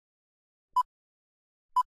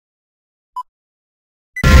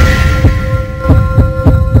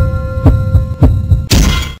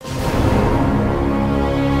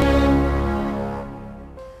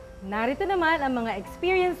Narito naman ang mga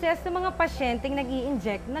experiences ng mga pasyenteng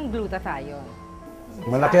nag-i-inject ng glutathione.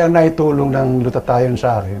 Malaki ang naitulong ng glutathione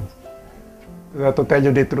sa akin. To tell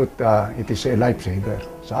you the truth, it is a lifesaver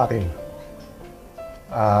sa akin.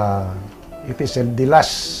 It is the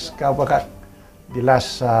last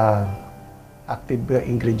active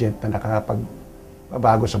ingredient na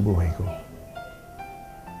nakakapagbabago sa buhay ko.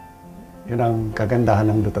 Yun ang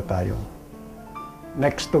kagandahan ng glutathione.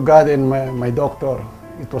 Next to God and my doctor,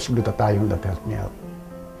 it was glutathione that helped me out.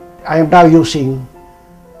 I am now using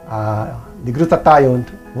the glutathione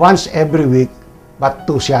once every week, but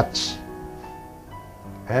 2 shots.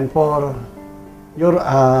 And for your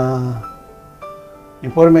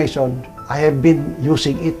information, I have been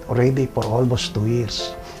using it already for almost 2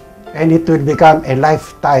 years. And it will become a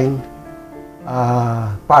lifetime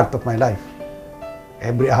part of my life.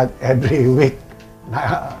 Every week,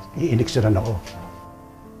 i-iniksyonan ako.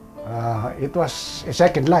 It was a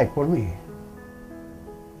second life for me.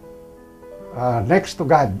 Next to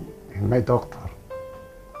God and my doctor,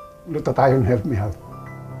 glutathione helped me out.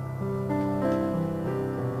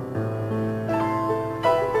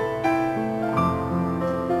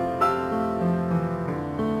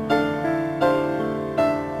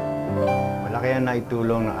 Malaki ang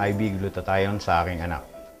naitulong ng IV glutathione sa aking anak.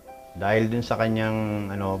 Dahil dun sa kanyang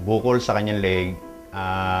bukol sa kanyang leg,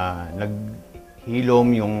 naghilom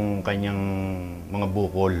yung kanyang mga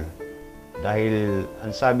bukol. Dahil ang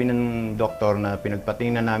sabi ng doktor na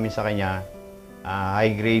pinagpatingnan namin sa kanya,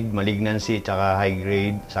 high-grade malignancy at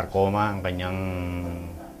high-grade sarcoma ang kanyang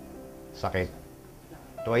sakit.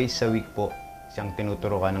 Twice a week po siyang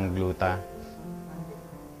tinuturukan ng gluta.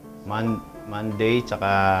 Monday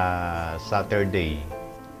at Saturday.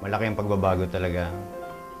 Malaki ang pagbabago talaga.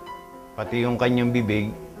 Pati yung kanyang bibig,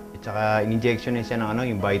 at saka injection niya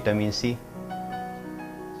ng yung vitamin C.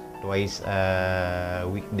 Twice a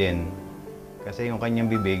week din. Kasi yung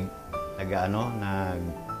kanyang bibig,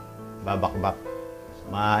 nagbabakbak.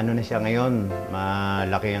 Na siya ngayon,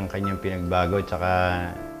 malaki ang kanyang pinagbago, at saka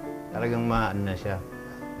talagang na siya.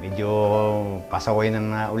 Medyo pasaway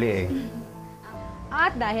na uli eh.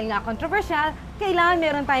 At dahil nga controversial, kailangan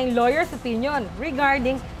meron tayong lawyer's opinion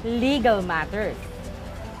regarding legal matters.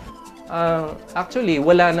 Actually,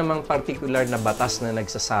 wala namang particular na batas na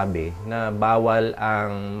nagsasabi na bawal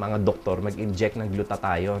ang mga doktor mag-inject ng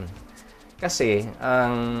glutathione. Kasi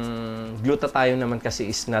ang glutathione naman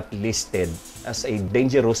kasi is not listed as a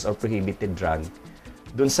dangerous or prohibited drug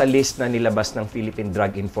dun sa list na nilabas ng Philippine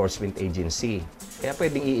Drug Enforcement Agency. Kaya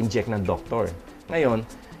pwedeng i-inject ng doktor. Ngayon,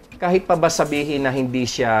 kahit pa ba sabihin na hindi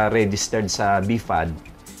siya registered sa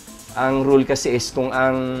BFAD, ang rule kasi is kung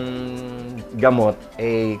ang gamot,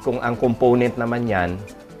 kung ang component naman yan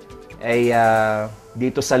ay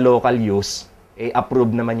dito sa local use,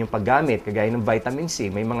 approved naman yung paggamit. Kagaya ng vitamin C,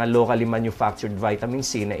 may mga locally manufactured vitamin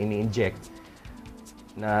C na ini-inject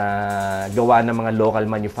na gawa ng mga local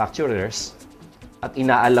manufacturers at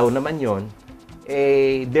inaalaw naman yon.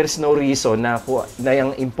 There's no reason na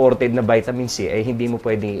yung imported na vitamin C ay hindi mo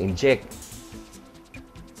pwedeng i-inject.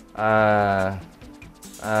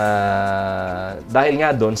 Dahil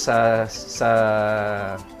nga doon sa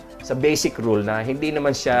basic rule na hindi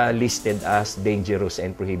naman siya listed as dangerous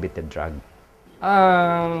and prohibited drug.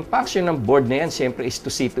 Ang function ng board na yan, siyempre, is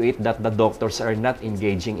to see to it that the doctors are not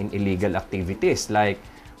engaging in illegal activities like,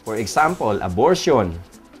 for example, abortion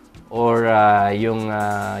or yung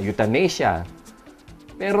euthanasia.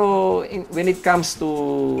 Pero when it comes to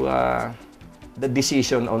the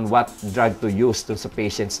decision on what drug to use to sa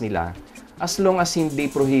patients nila, as long as hindi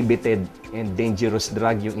prohibited and dangerous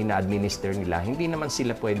drug yung ina-administer nila, hindi naman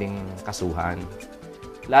sila pwedeng kasuhan.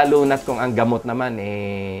 Lalo na't kung ang gamot naman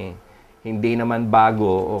hindi naman bago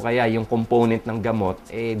o kaya yung component ng gamot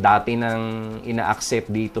dati nang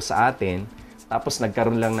ina-accept dito sa atin, tapos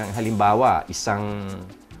nagkaroon lang ng halimbawa isang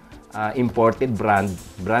imported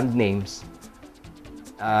brand names,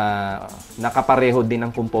 nakapareho din ang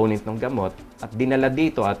component ng gamot at dinala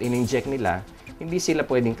dito at in-inject nila, hindi sila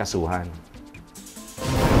pwedeng kasuhan.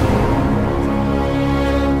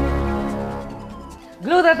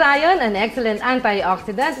 Glutathione, an excellent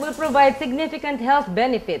antioxidant, will provide significant health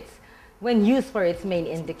benefits when used for its main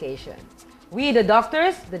indication. We, the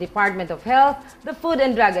doctors, the Department of Health, the Food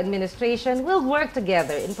and Drug Administration, will work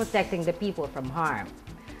together in protecting the people from harm.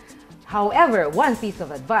 However, one piece of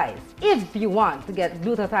advice: if you want to get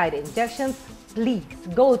glutathione injections, please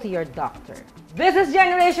go to your doctor. This is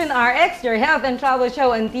Generation RX, your health and travel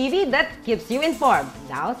show on TV that keeps you informed.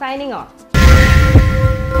 Now signing off.